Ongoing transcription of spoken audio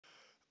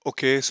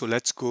Okay, so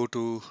let's go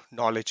to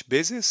knowledge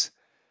bases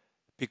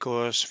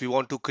because we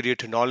want to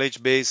create a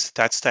knowledge base.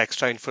 That's the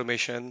extra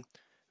information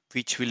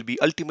which will be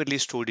ultimately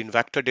stored in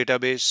vector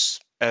database,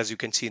 as you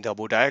can see in the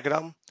above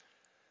diagram.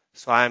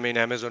 So I am in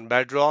Amazon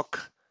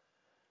Bedrock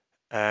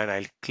and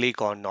I'll click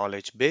on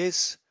knowledge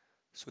base.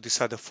 So these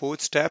are the 4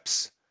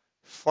 steps.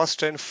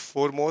 First and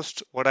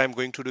foremost, what I'm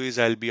going to do is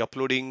I'll be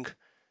uploading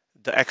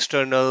the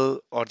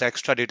external or the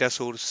extra data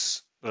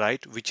source,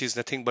 right? Which is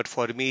nothing but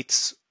for me,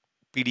 it's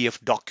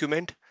PDF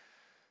document.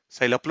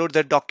 So I'll upload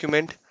that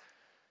document.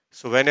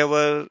 So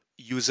whenever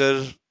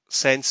user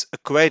sends a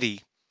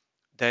query,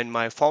 then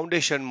my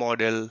foundation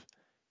model,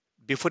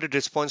 before it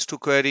responds to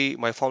query,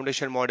 my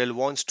foundation model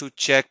wants to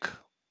check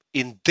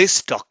in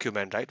this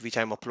document, right, which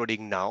I'm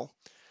uploading now,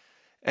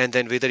 and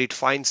then whether it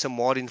finds some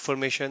more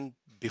information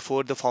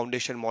before the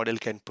foundation model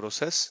can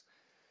process.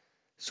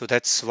 So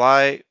that's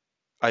why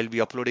I'll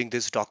be uploading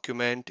this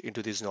document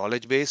into this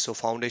knowledge base. So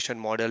foundation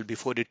model,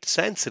 before it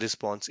sends a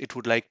response, it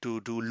would like to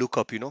do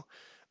lookup,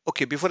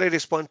 okay, before I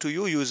respond to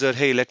you, user,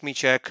 hey, let me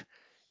check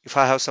if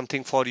I have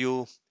something for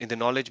you in the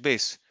knowledge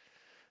base,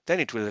 then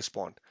it will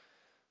respond.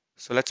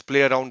 So let's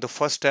play around the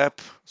first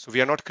step. So we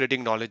are not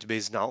creating knowledge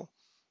base now.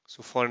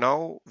 So for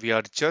now, we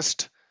are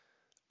just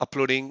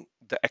uploading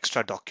the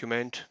extra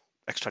document,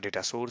 extra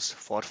data source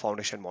for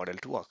foundation model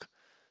to work.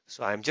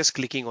 So I'm just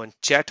clicking on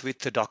chat with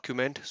the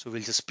document. So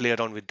we'll just play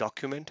around with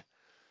document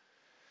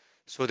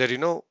so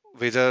that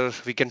whether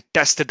we can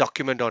test the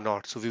document or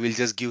not. So we will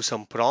just give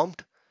some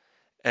prompt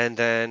and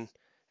then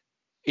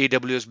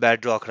AWS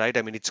Bedrock, right?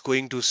 I mean, it's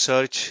going to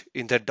search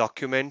in that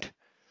document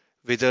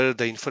whether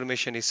the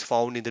information is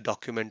found in the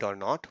document or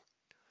not.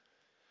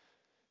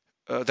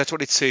 That's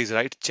what it says,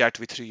 right? Chat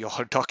with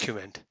your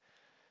document.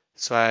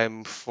 So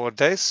I'm for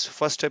this,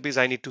 first step is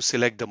I need to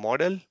select the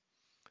model.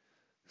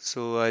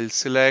 So I'll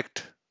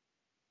select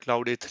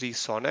Cloud A3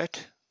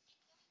 Sonnet.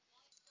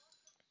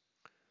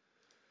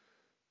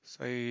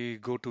 So I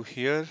go to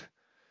here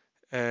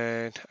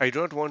and I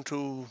don't want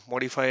to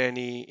modify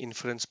any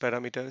inference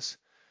parameters.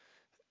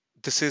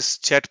 This is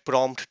chat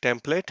prompt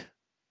template.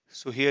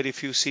 So here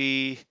if you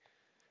see,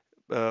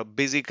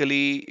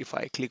 basically if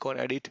I click on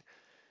edit,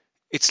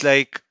 it's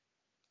like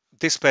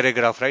this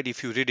paragraph, right?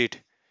 If you read it,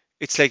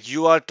 it's like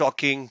you are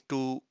talking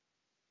to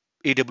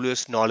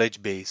AWS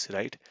knowledge base,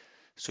 right?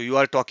 So you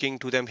are talking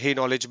to them, hey,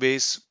 knowledge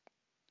base,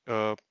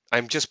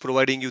 I'm just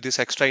providing you this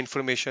extra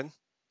information,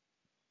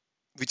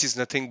 which is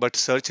nothing but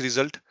search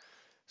result.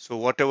 So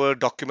whatever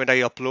document I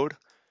upload,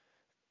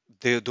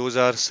 those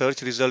are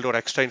search result or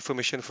extra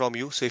information from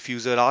you. So if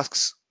user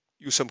asks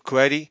you some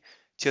query,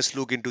 just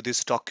look into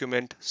this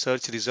document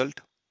search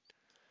result.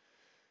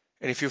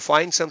 And if you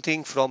find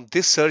something from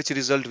this search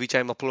result, which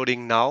I'm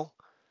uploading now,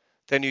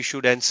 then you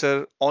should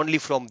answer only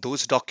from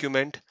those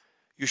document.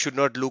 You should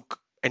not look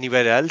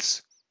anywhere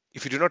else.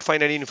 If you do not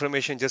find any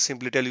information, just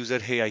simply tell user,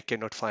 hey, I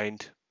cannot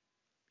find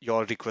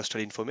your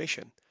requested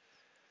information.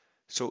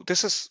 So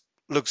this is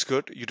looks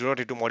good. You do not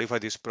need to modify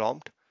this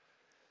prompt.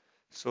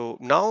 So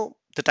now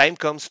the time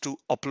comes to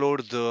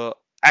upload the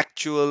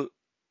actual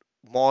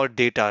more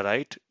data,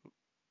 right,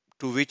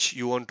 to which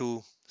you want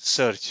to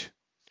search.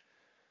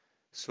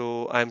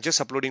 So I'm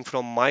just uploading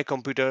from my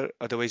computer.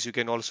 Otherwise, you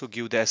can also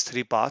give the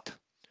S3 path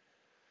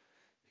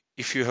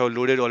if you have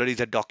loaded already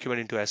that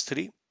document into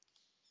S3.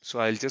 So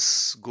I'll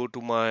just go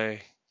to my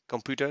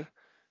computer.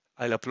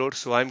 I'll upload.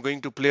 So I'm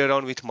going to play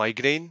around with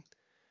migraine.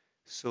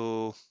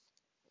 So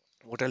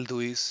what I'll do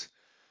is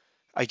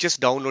I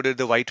just downloaded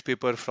the white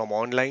paper from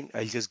online.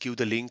 I'll just give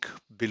the link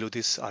below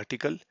this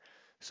article.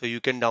 So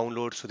you can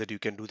download so that you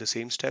can do the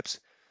same steps.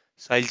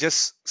 So I'll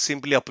just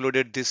simply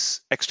uploaded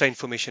this extra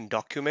information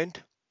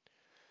document,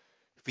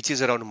 which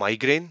is around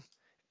migraine.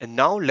 And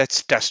now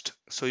let's test.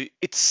 So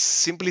it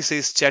simply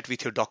says chat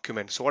with your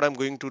document. So what I'm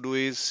going to do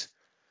is,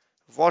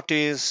 what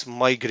is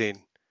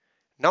migraine?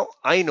 Now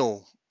I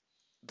know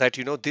that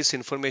this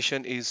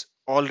information is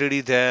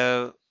already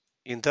there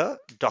in the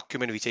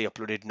document which I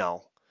uploaded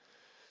now.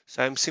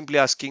 So I'm simply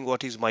asking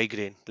what is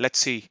migraine. Let's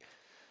see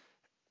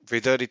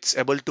whether it's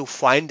able to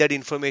find that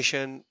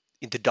information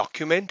in the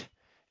document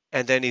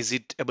and then is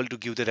it able to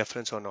give the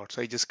reference or not.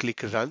 So I just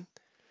click run.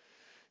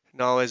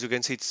 Now as you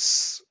can see,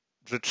 it's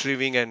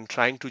retrieving and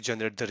trying to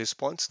generate the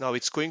response. Now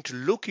it's going to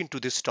look into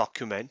this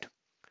document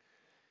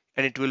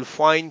and it will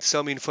find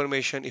some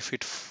information if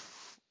it's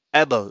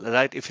able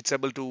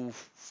to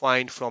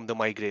find from the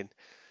migraine.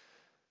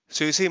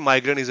 So you see,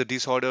 migraine is a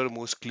disorder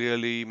most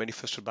clearly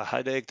manifested by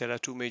headache. There are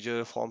two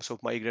major forms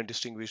of migraine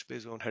distinguished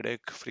based on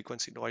headache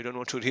frequency. No, I don't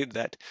want to read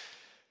that.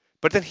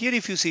 But then here,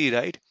 if you see,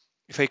 right,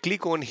 if I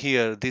click on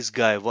here, this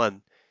guy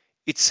one,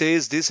 it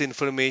says this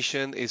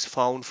information is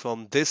found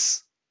from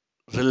this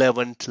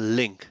relevant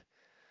link.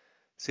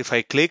 So if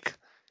I click,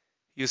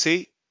 you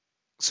see,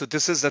 so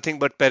this is nothing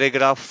but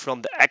paragraph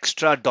from the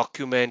extra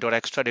document or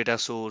extra data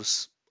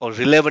source or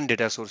relevant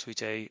data source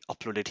which I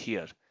uploaded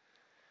here.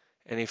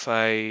 And if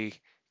I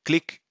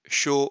click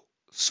show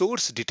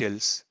source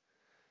details,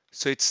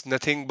 so it's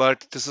nothing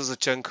but this is a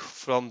chunk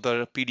from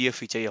the PDF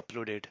which I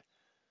uploaded.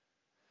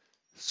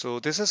 So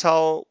this is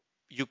how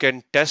you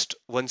can test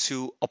once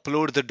you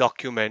upload the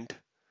document,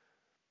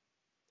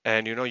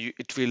 and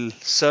it will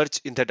search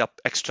in that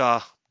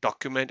extra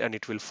document and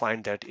it will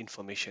find that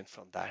information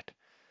from that.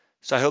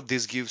 So I hope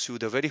this gives you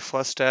the very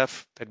first step,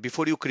 that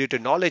before you create a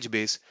knowledge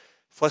base,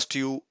 first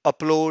you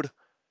upload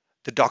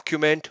the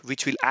document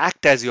which will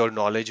act as your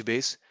knowledge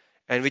base,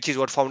 and which is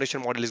what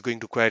foundation model is going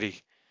to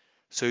query.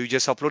 So you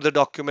just upload the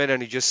document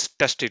and you just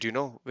test it,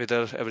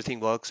 whether everything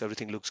works,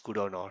 everything looks good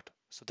or not.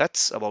 So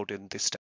that's about in this step.